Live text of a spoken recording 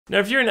Now,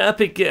 if you're an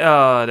epic...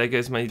 Oh, there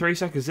goes my 3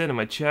 seconds in and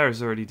my chair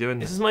is already doing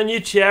this. This is my new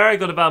chair I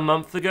got about a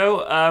month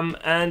ago,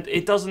 and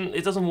it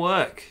doesn't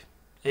work.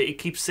 It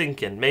keeps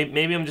sinking.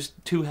 Maybe I'm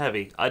just too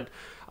heavy.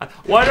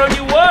 Why don't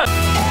you work?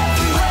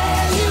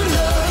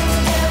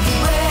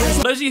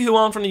 For those of you who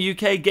aren't from the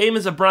UK, Game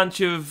is a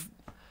branch of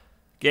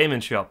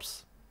gaming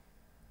shops.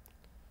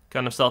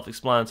 Kind of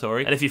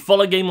self-explanatory. And if you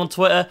follow Game on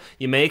Twitter,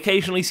 you may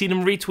occasionally see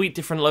them retweet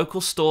different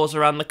local stores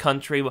around the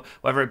country,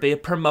 whether it be a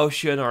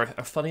promotion or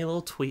a funny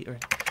little tweet or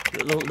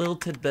a little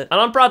tidbit.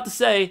 And I'm proud to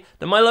say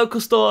that my local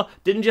store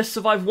didn't just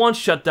survive one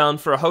shutdown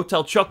for a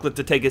hotel chocolate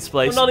to take its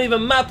place. Not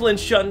even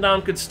Maplin's shutting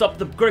down could stop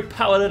the great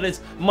power that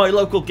is my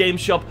local game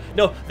shop.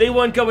 No, they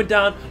weren't going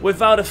down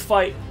without a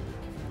fight.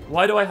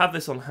 Why do I have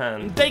this on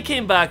hand? They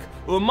came back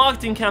with a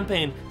marketing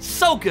campaign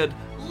so good,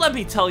 let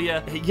me tell you,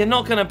 you're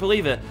not gonna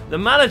believe it. The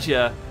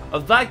manager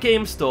of that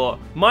game store,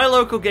 my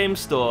local game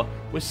store,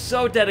 was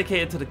so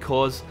dedicated to the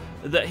cause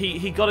that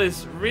he got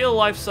his real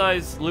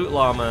life-size loot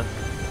llama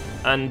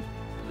and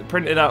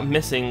printed out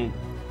missing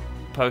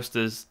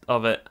posters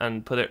of it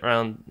and put it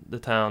around the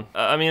town.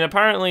 I mean,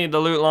 apparently the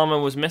loot llama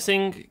was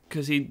missing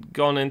because he'd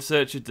gone in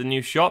search of the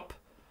new shop.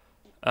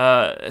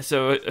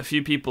 So a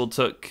few people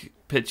took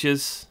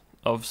pictures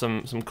of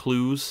some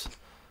clues,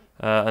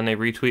 and they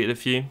retweeted a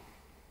few.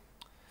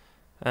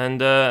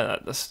 And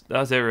that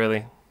was it,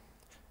 really.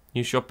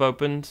 New shop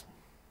opened.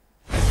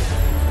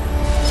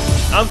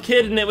 I'm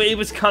kidding. It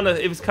was kind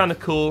of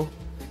cool.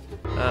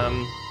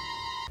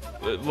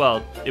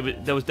 Well,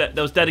 there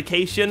was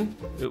dedication.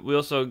 We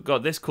also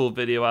got this cool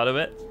video out of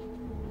it.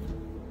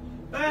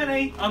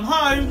 Bernie, I'm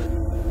home.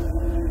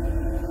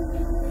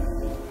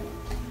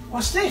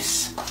 What's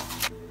this?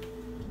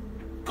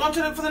 Gone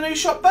to look for the new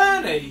shop,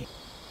 Bernie.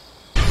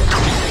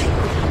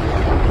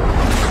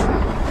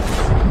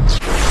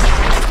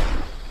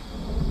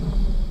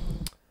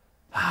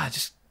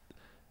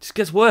 Just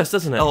gets worse,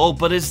 doesn't it? Oh,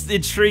 but as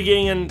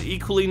intriguing and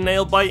equally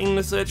nail-biting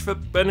the search for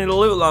Bernie the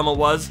Loot Llama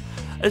was,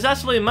 there's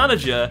actually a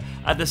manager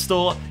at the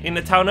store in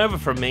the town over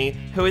from me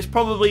who is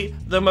probably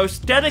the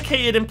most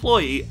dedicated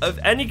employee of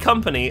any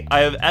company I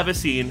have ever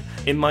seen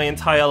in my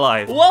entire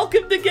life.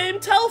 Welcome to Game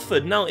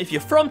Telford! Now, if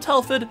you're from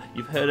Telford,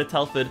 you've heard of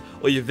Telford,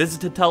 or you've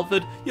visited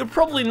Telford, you'll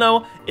probably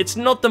know it's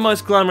not the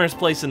most glamorous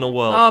place in the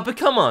world. Ah, but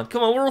come on,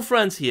 we're all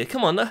friends here.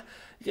 Come on,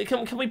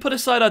 can we put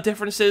aside our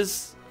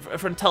differences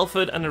from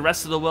Telford and the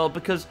rest of the world,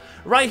 because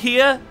right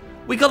here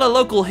we got a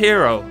local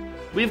hero.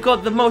 We've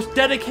got the most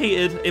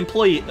dedicated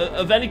employee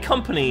of any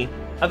company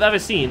I've ever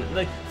seen.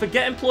 Like,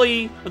 forget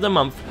employee of the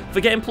month,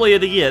 forget employee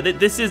of the year.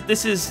 This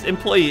is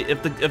employee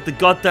of the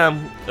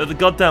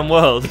goddamn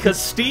world. Because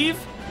Steve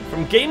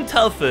from Game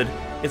Telford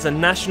is a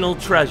national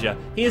treasure.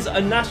 He is a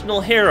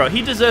national hero.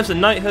 He deserves a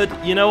knighthood.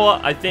 You know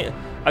what? I think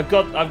I've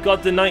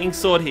got the knighting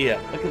sword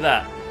here. Look at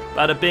that.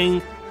 Bada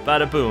bing,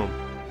 bada boom.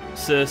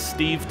 Sir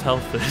Steve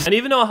Telford. And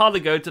even though I hardly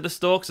go to the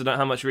store because I don't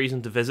have much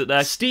reason to visit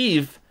there,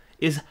 Steve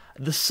is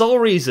the sole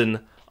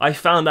reason I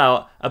found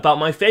out about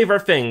my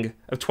favorite thing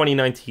of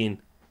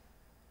 2019.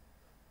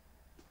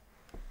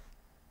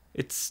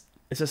 It's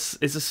a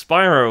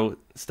Spyro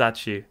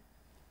statue.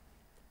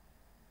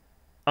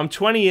 I'm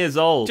 20 years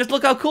old. Just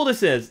look how cool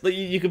this is.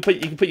 You can put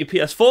your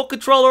PS4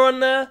 controller on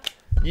there.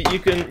 You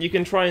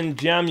can try and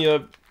jam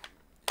your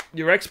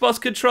Xbox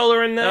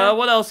controller in there.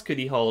 What else could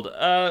he hold?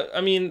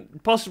 I mean,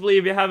 possibly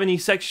if you have any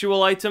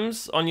sexual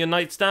items on your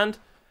nightstand,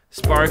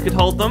 Spyro could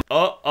hold them.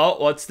 Oh,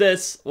 what's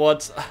this?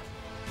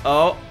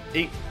 Oh,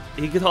 he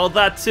could hold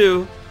that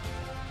too.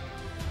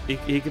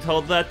 He could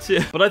hold that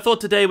too. But I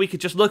thought today we could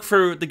just look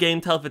through the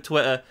Game Telford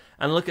Twitter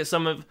and look at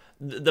some of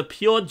the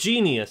pure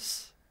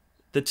genius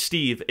that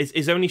Steve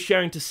is only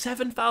sharing to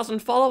 7,000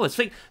 followers.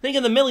 Think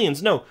of the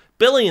millions, no,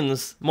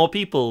 billions more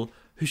people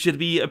who should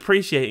be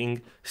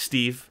appreciating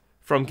Steve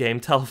from Game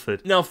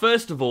Telford. Now,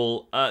 first of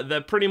all,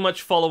 they're pretty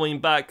much following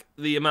back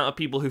the amount of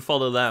people who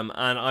follow them,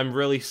 and I'm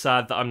really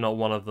sad that I'm not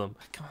one of them.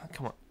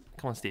 Come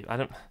on, Steve. I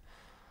don't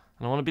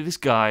want to be this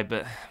guy,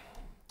 but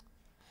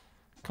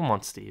come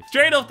on, Steve.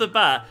 Straight off the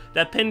bat,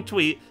 their pinned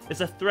tweet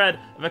is a thread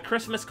of a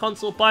Christmas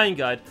console buying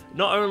guide.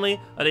 Not only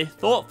are they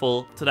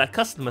thoughtful to their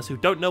customers who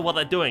don't know what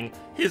they're doing,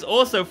 he's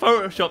also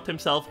photoshopped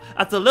himself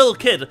as a little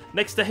kid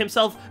next to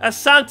himself as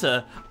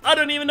Santa. I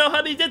don't even know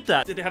how they did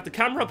that. Did they have the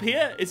camera up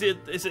here? Is it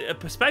a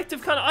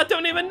perspective kind of? I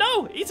don't even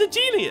know. He's a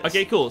genius.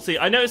 Okay, cool. See,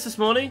 I noticed this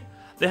morning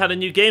they had a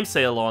new game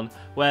sale on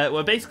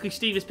where basically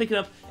Steve is picking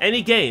up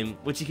any game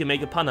which he can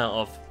make a pun out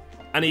of.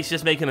 And he's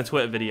just making a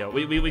Twitter video.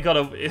 We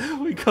gotta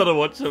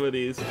watch some of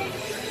these.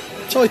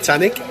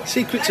 Titanic,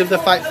 Secrets of the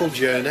Fateful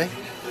Journey,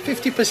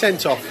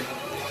 50% off.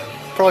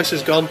 Price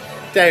has gone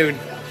down.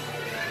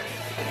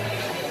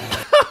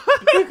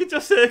 You could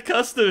just hear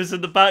customers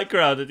in the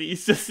background, and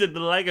he's just in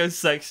the Lego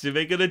section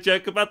making a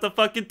joke about the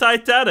fucking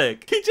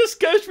Titanic. He just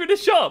goes through the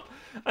shop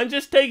and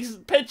just takes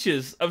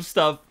pictures of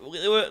stuff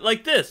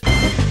like this.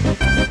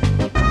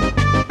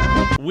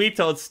 We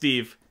told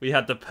Steve we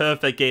had the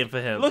perfect game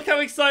for him. Look how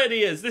excited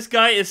he is. This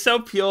guy is so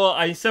pure.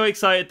 I'm so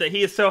excited that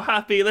he is so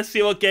happy. Let's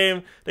see what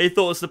game they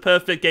thought was the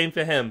perfect game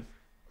for him.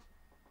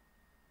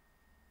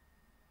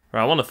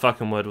 Right, I want a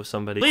fucking word with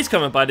somebody. Please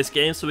come and buy this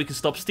game so we can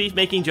stop Steve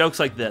making jokes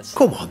like this.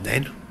 Come on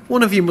then.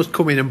 One of you must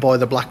come in and buy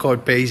the Black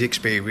Eyed Peas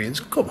experience.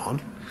 Come on.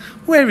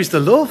 Where is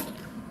the love?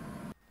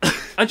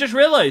 I just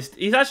realised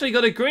he's actually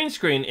got a green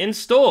screen in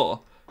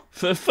store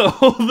for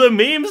all the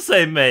memes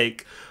they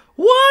make.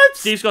 What?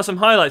 Steve's got some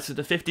highlights of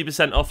the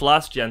 50% off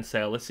last gen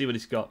sale. Let's see what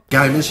he's got.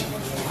 Gamers,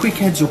 quick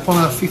heads up on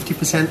our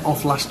 50%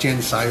 off last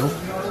gen sale.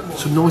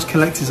 Some nice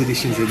collector's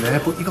editions in there,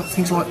 but you got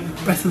things like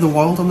Breath of the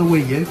Wild on the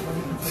Wii U,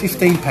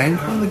 £15,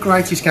 one of the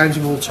greatest games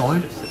of all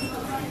time.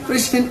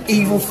 Resident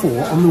Evil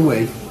 4 on the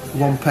Wii,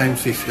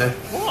 £1.50.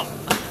 What?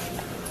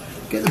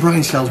 Get the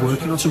brain cells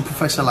working on some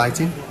Professor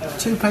Layton,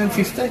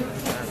 £2.50.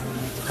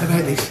 How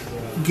about this?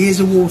 Gears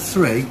of War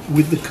 3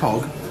 with the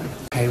cog,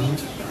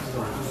 £1.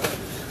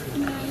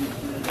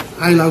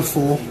 Halo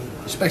 4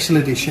 Special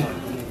Edition,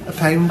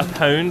 £1.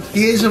 £1?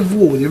 Gears of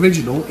War, the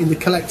original, in the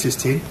collector's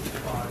tin,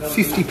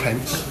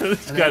 50p.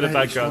 This guy in the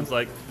background's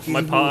like, am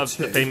I part of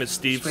the famous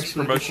Steve's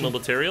promotional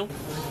material?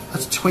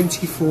 That's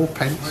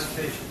 24p.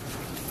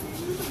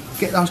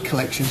 Get those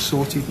collections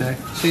sorted now.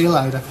 See you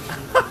later.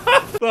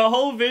 The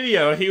whole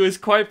video, he was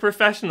quite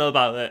professional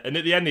about it, and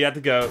at the end he had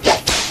to go,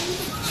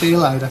 see you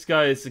later. This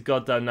guy is a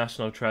goddamn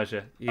national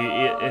treasure.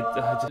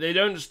 They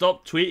don't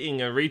stop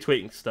tweeting and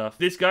retweeting stuff.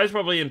 This guy's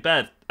probably in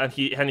bed, and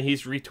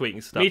he's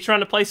retweeting stuff. Me trying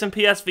to play some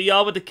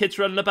PSVR with the kids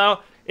running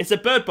about, it's a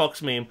Bird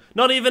Box meme.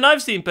 Not even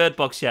I've seen Bird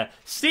Box yet.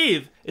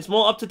 Steve is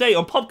more up to date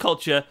on pop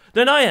culture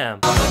than I am.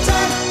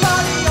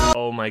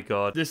 Oh my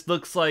god. This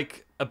looks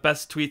like a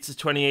best tweets of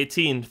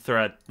 2018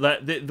 thread.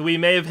 We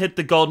may have hit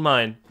the gold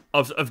mine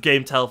of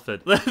Game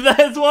Telford.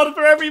 There's one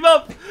for every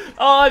month.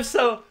 I'm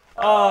so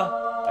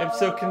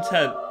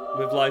content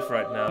with life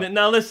right now.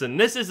 Now listen,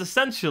 this is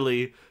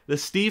essentially the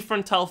Steve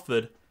from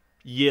Telford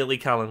yearly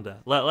calendar.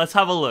 Let's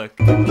have a look.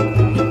 Can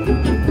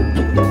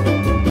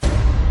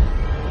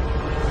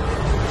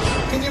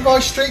you buy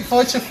Street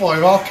Fighter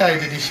 5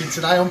 Arcade Edition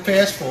today on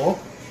PS4?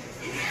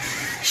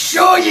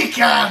 Sure you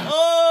can!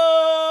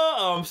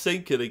 Oh, I'm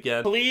sinking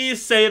again.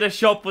 Please say the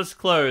shop was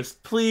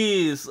closed.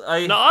 Please.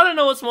 Now, I don't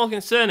know what's more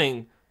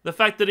concerning. The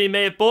fact that he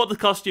may have bought the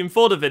costume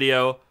for the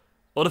video,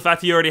 or the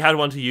fact he already had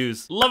one to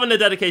use. Loving the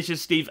dedication,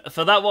 Steve.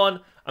 For that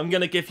one, I'm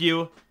gonna give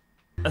you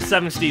a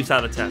 7 Steves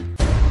out of 10.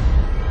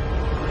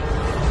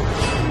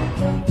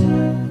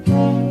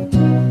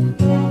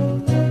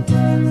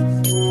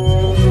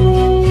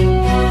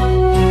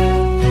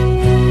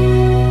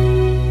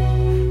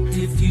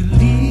 If you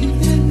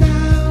leave it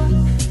now,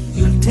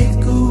 you'll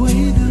take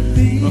away the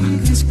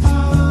biggest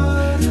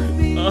part of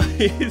me. Oh,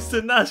 he's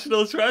the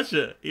national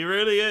treasure. He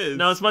really is.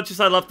 Now, as much as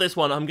I love this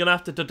one, I'm gonna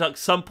have to deduct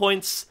some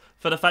points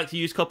for the fact he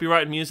used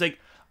copyrighted music.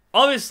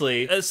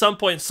 Obviously, at some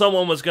point,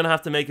 someone was going to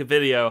have to make a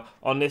video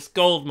on this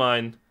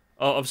goldmine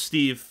of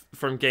Steve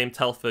from Game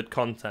Telford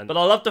content. But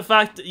I love the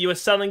fact that you were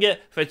selling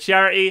it for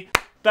charity,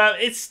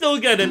 but it's still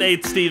getting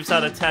 8 Steves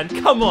out of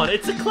 10. Come on,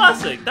 it's a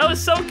classic. That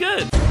was so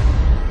good.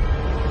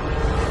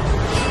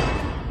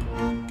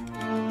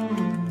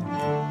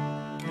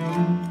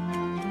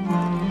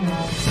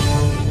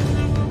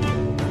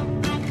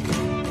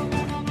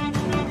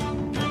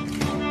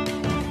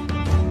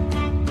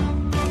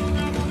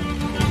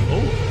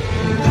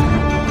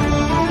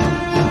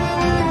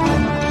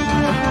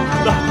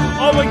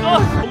 Oh my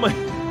god! Oh my...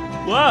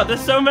 Wow,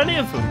 there's so many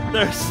of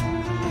them.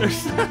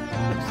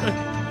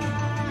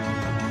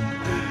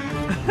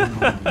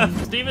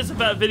 Steve is a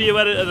better video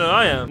editor than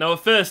I am. Now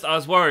at first I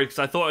was worried because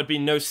I thought it'd be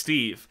no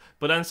Steve.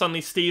 But then suddenly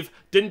Steve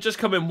didn't just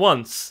come in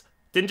once.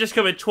 Didn't just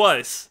come in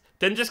twice.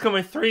 Didn't just come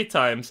in 3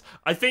 times.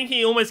 I think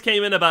he almost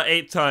came in about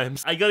 8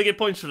 times. I gotta give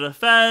points for the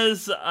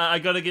fez. I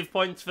gotta give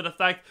points for the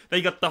fact they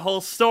got the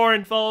whole store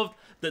involved.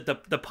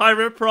 The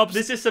pirate props.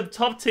 This is some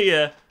top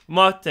tier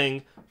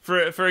marketing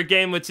for a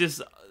game which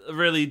is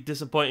really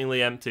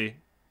disappointingly empty.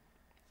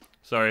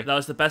 Sorry. That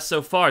was the best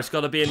so far. It's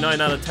got to be a 9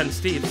 out of 10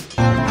 Steves.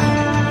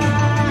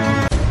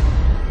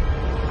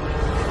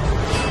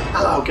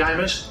 Hello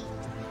gamers.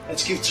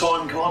 Let's give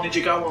time Carnage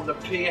a go on the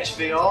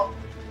PSVR.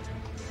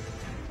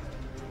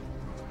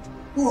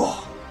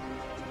 Whoa,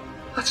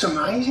 that's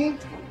amazing.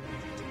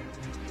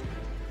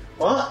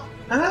 What?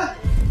 Huh?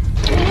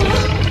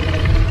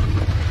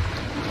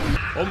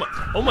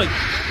 Oh my.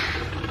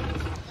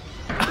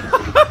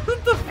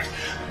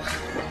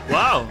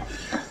 Wow.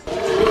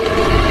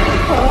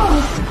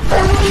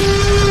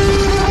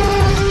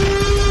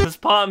 There's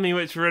part of me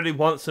which really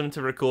wants them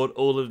to record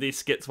all of these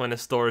skits when the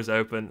store is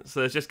open. So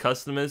there's just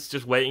customers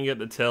just waiting at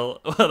the till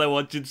while they're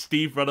watching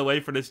Steve run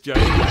away from this joke.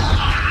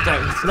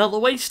 Now, the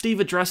way Steve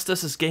addressed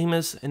us as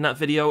gamers in that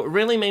video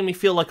really made me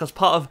feel like I was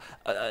part of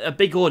a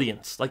big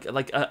audience, like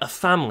a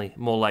family,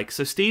 more like.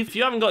 So Steve, if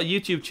you haven't got a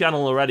YouTube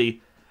channel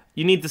already,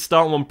 you need to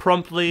start one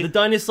promptly. The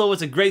dinosaur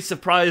was a great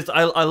surprise.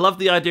 I love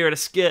the idea of the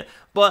skit,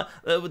 but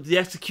the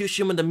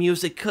execution with the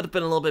music could have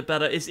been a little bit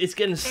better. It's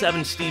getting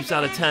 7 Steves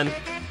out of 10.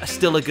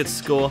 Still a good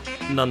score,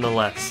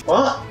 nonetheless.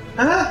 What?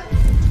 Huh?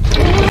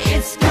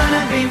 It's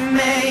gonna be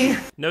me.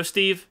 No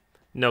Steve,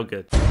 no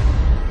good.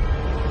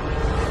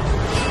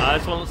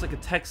 This one looks like a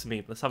text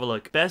meme. Let's have a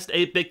look. Best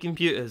 8-bit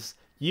computers.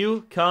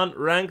 You can't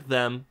rank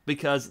them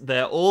because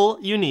they're all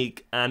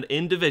unique and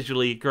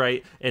individually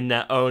great in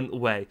their own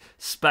way.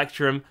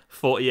 Spectrum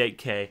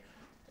 48K.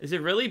 Has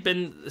it really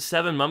been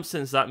 7 months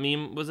since that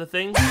meme was a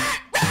thing?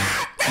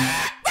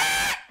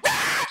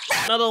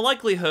 Now, the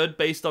likelihood,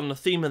 based on the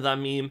theme of that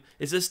meme,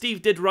 is that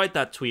Steve did write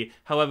that tweet.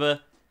 However,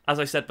 as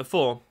I said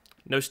before,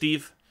 no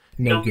Steve,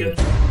 no good.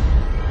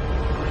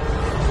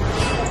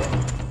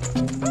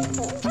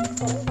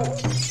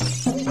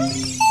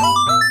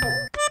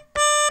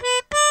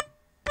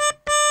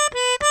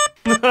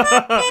 I'm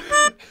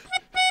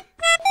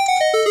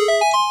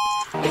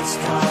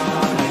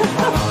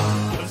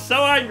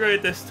so angry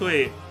at this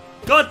tweet.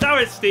 God damn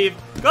it, Steve.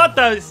 God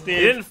damn it, Steve.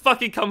 He didn't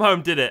fucking come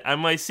home, did it?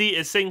 And my seat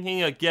is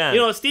sinking again.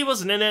 You know what? Steve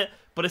wasn't in it,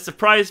 but it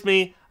surprised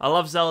me. I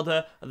love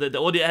Zelda. The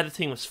audio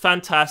editing was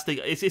fantastic.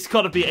 It's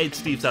got to be 8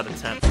 Steves out of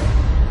 10.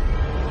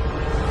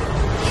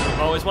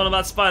 Oh, it's one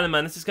about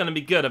Spider-Man. This is going to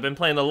be good. I've been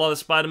playing a lot of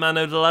Spider-Man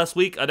over the last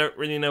week. I don't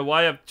really know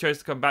why. I've chose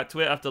to come back to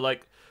it after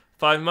like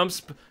 5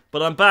 months.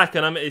 But I'm back,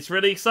 and it's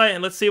really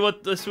exciting. Let's see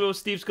what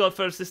Steve's got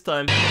first this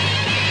time.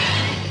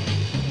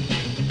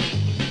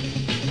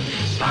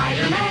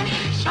 Spider-Man,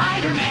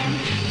 Spider-Man,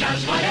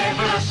 does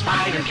whatever a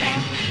spider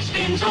can.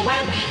 Spins a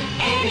web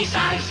any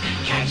size,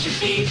 catches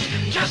thieves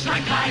just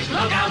like flies.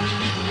 Look out,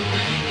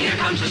 here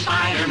comes the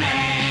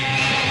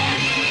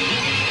Spider-Man.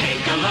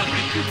 Take a look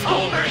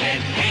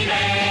overhead. Hey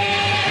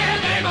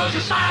there goes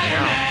the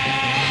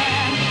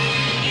Spider-Man.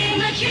 In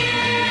the chill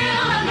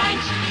of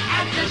night,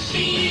 at the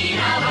scene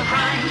of a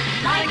crime,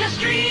 like a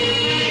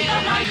streak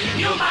of light,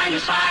 you'll find a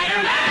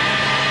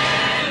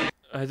Spider-Man.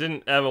 I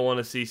didn't ever want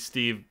to see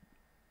Steve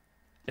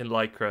in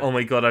Lycra. Oh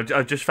my god,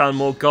 I've just found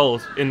more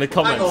gold in the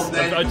comments.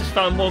 I just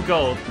found more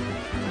gold.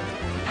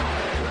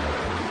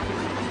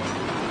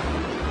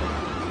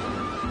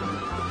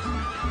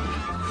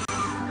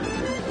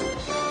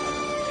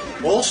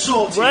 All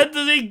sorted. Where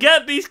did he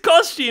get these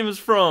costumes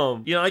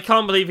from? You know, I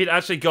can't believe he'd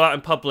actually go out in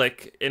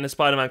public in a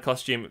Spider-Man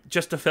costume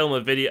just to film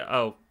a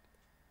video.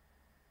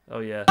 Oh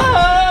yeah.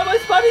 Ah, my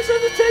Spidey said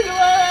to take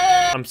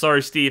away! I'm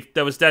sorry, Steve.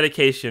 There was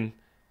dedication,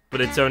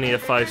 but it's only a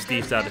 5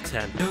 Steves out of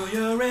 10. Do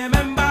you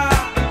remember?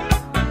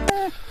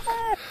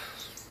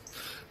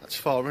 That's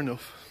far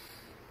enough.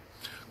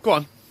 Go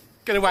on.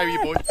 Get away with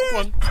you, boy. Go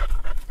on.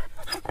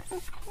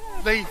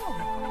 Leave.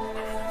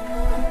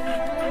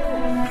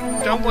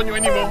 Don't want you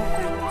anymore.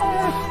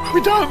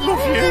 We don't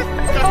love you.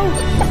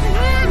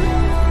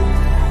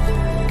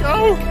 Go.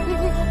 Go.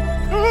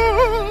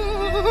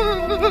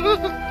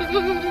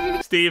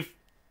 Steve,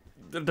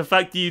 the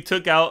fact that you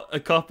took out a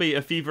copy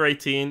of Fever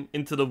 18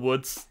 into the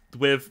woods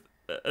with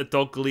a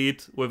dog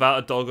lead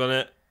without a dog on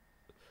it,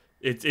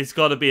 it's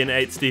got to be an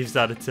 8 Steves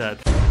out of 10.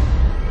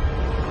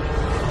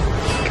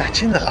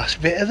 Catching the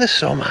last bit of the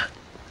summer.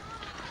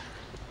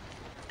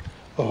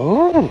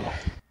 Oh,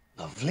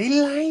 lovely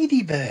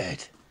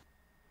ladybird.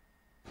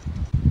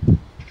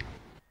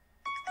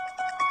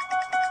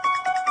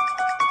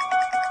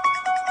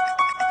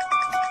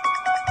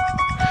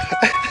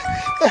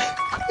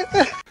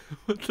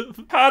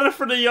 Hannah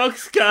from the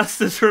Yogscast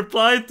has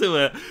replied to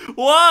it.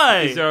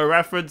 Why? Is there a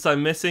reference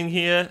I'm missing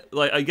here?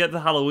 Like, I get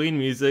the Halloween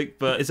music,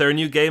 but is there a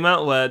new game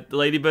out where the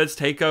ladybirds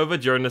take over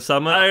during the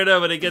summer? I don't know,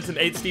 but it gets an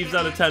 8 Steves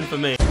out of 10 for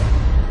me.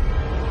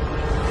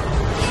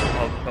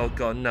 Oh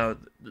god, no.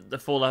 The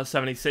Fallout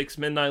 76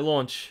 midnight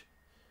launch.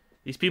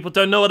 These people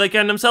don't know what they're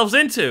getting themselves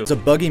into. It's a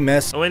buggy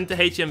mess. I went to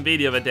HMV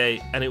the other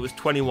day, and it was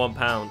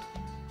 £21.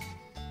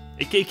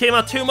 It came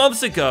out 2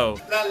 months ago.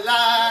 La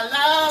la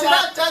la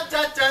da da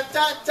da da da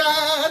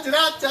da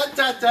da da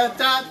da da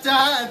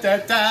da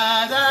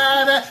da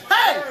da.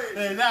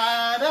 Hey!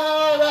 La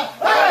la la.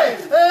 Hey!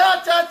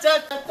 La da da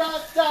da da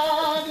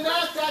da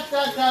da da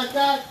da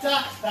da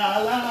da. La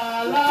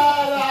la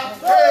la la.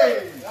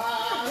 Hey!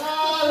 La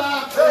la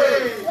la.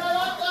 Hey!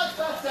 La da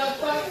da da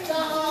da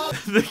da.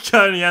 The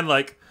guy in the end,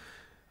 like,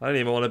 I don't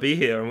even want to be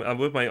here. I'm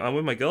with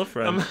my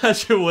girlfriend.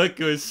 Imagine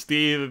working with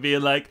Steve and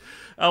being like,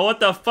 oh, what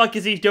the fuck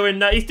is he doing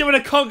now? He's doing a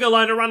conga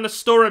line around the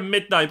store at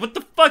midnight. What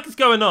the fuck is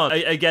going on?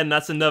 Again,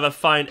 that's another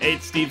fine 8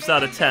 Steves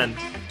out of 10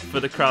 for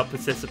the crowd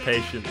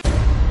participation.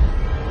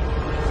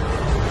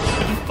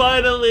 And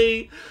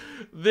finally,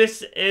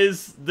 this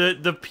is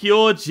the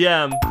pure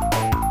gem.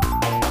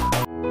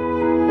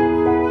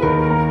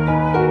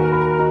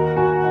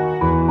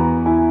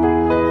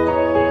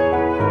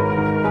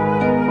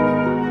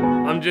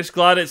 I'm just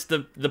glad it's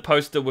the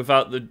poster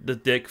without the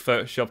dick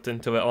photoshopped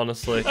into it,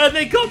 honestly. And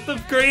they got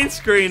the green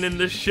screen in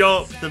the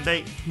shop to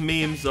make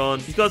memes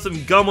on. He's got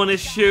some gum on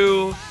his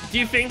shoe. Do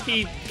you think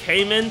he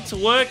came into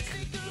work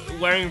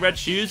wearing red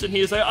shoes and he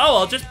was like, oh,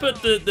 I'll just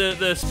put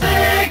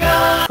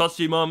the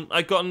costume on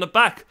I got in the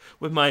back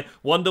with my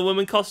Wonder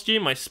Woman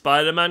costume, my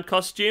Spider-Man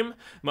costume,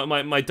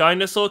 my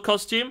dinosaur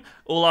costume,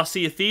 all our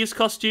Sea of Thieves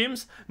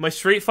costumes, my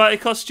Street Fighter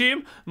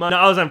costume.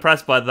 I was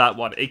impressed by that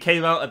one. It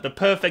came out at the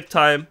perfect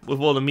time with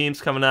all the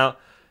memes coming out.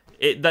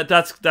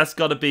 That's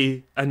got to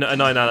be a 9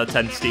 out of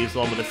 10 Steves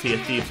along with the Sea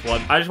of Thieves one.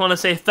 I just want to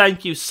say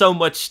thank you so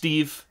much,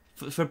 Steve,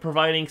 for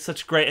providing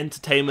such great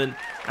entertainment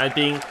and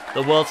being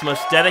the world's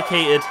most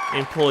dedicated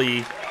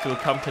employee to a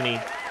company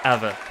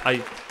ever.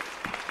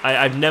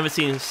 I've never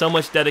seen so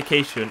much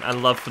dedication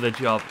and love for the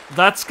job.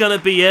 That's gonna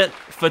be it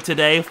for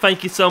today.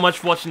 Thank you so much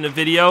for watching the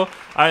video.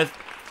 I've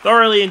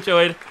thoroughly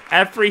enjoyed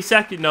every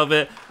second of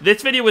it.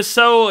 This video was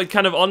so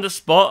kind of on the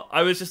spot.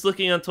 I was just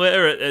looking on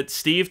Twitter at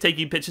Steve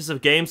taking pictures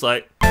of games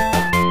like...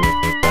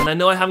 And I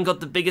know I haven't got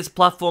the biggest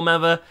platform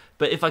ever,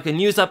 but if I can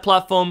use that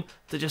platform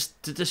to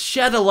just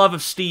share the love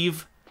of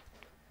Steve,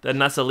 then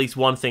that's at least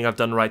one thing I've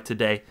done right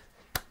today.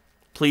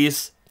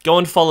 Please, go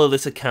and follow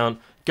this account.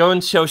 Go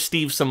and show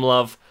Steve some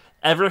love.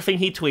 Everything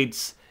he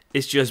tweets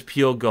is just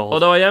pure gold.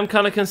 Although I am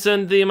kind of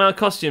concerned the amount of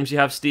costumes you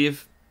have,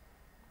 Steve.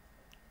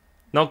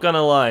 Not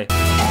gonna lie.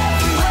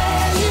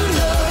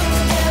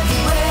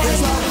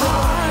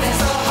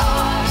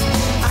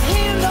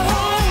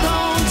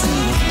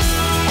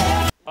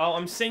 Oh,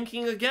 I'm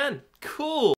sinking again. Cool.